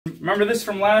Remember this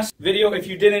from last video? If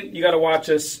you didn't, you gotta watch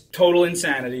this. Total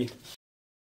insanity.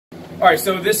 Alright,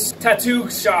 so this tattoo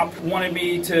shop wanted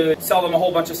me to sell them a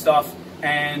whole bunch of stuff,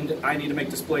 and I need to make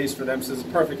displays for them, so this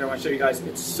is perfect. I want to show you guys.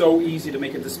 It's so easy to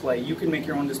make a display. You can make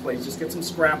your own displays. Just get some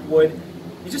scrap wood.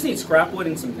 You just need scrap wood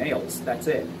and some nails. That's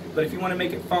it. But if you want to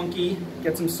make it funky,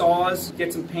 get some saws,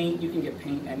 get some paint. You can get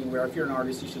paint anywhere. If you're an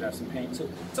artist, you should have some paint. So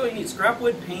that's all you need. Scrap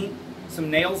wood, paint, some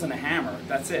nails, and a hammer.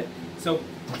 That's it. So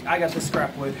I got this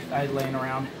scrap wood I had laying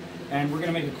around, and we're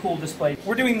going to make a cool display.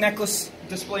 We're doing necklace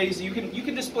displays. You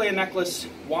can display a necklace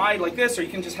wide like this, or you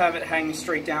can just have it hanging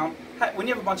straight down. When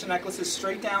you have a bunch of necklaces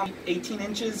straight down, 18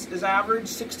 inches is average,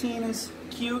 16 is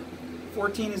cute,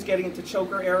 14 is getting into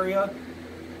choker area.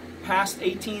 Past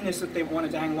 18 is if they want it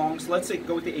to hang long. So let's say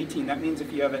go with the 18. That means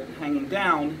if you have it hanging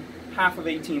down, half of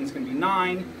 18 is going to be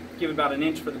 9. Give about an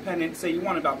inch for the pendant. Say you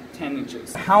want about 10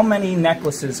 inches. How many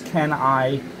necklaces can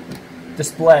I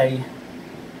display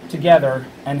together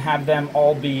and have them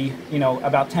all be, you know,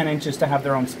 about 10 inches to have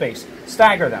their own space?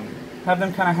 Stagger them. Have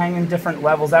them kind of hang in different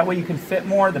levels. That way you can fit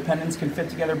more, the pendants can fit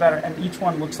together better, and each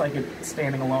one looks like it's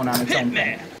standing alone on its own.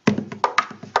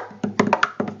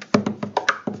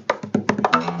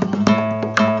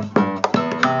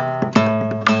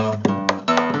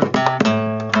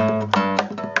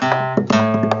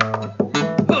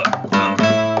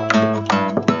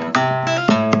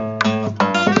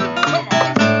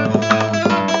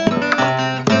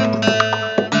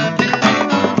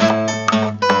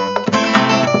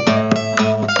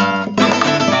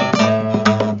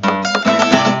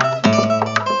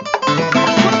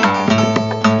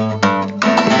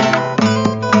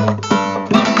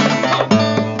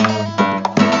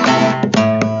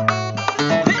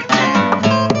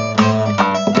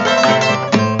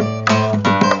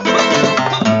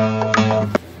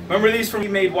 Remember these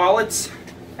from made wallets?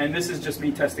 And this is just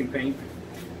me testing paint.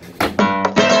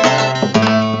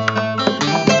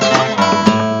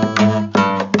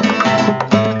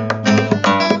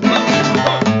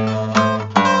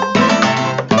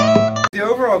 The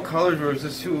overall colors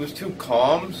was too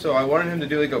calm, so I wanted him to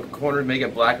do like a corner, make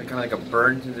it black, kind of like a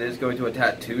burn, since it is going to a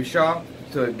tattoo shop.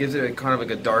 So it gives it a kind of like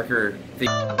a darker thing.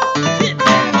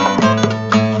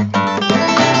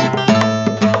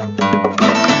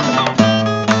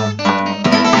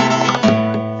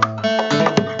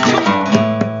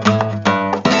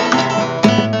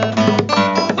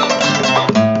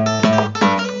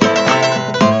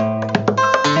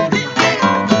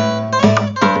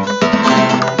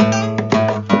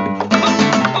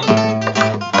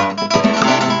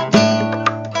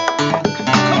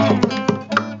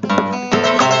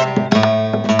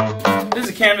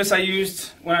 Canvas I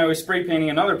used when I was spray painting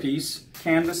another piece.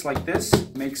 Canvas like this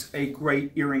makes a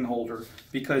great earring holder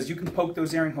because you can poke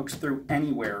those earring hooks through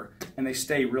anywhere and they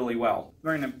stay really well.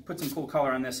 We're going to put some cool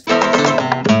color on this.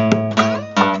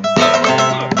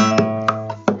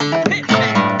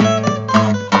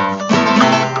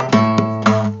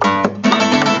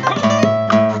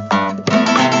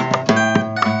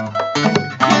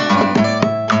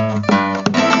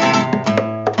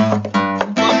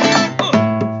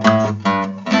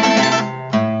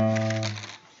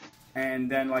 And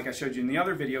then, like I showed you in the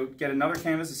other video, get another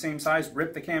canvas the same size,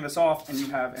 rip the canvas off, and you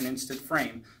have an instant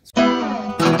frame.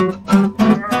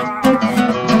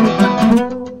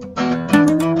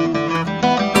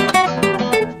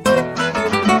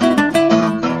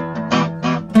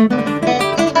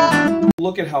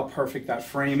 Look at how perfect that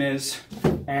frame is,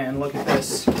 and look at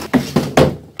this.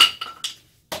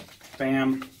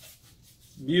 Bam.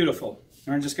 Beautiful.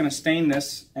 And we're just going to stain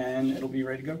this, and it'll be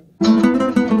ready to go.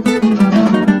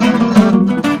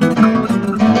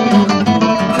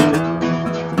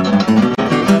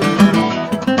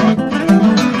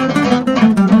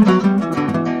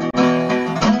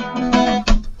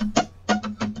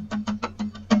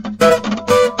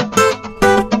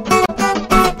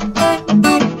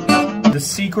 The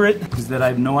secret is that I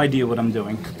have no idea what I'm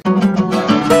doing.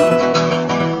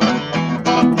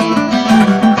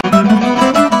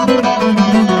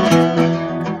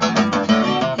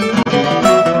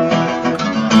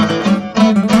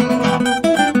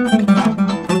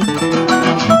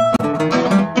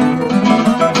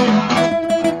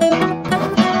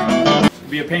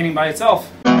 Be a painting by itself.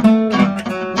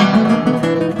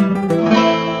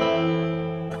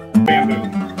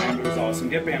 Bamboo is awesome.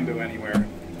 Get bamboo anywhere.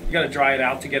 You gotta dry it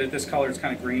out to get it this color. It's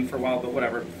kind of green for a while, but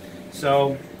whatever.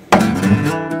 So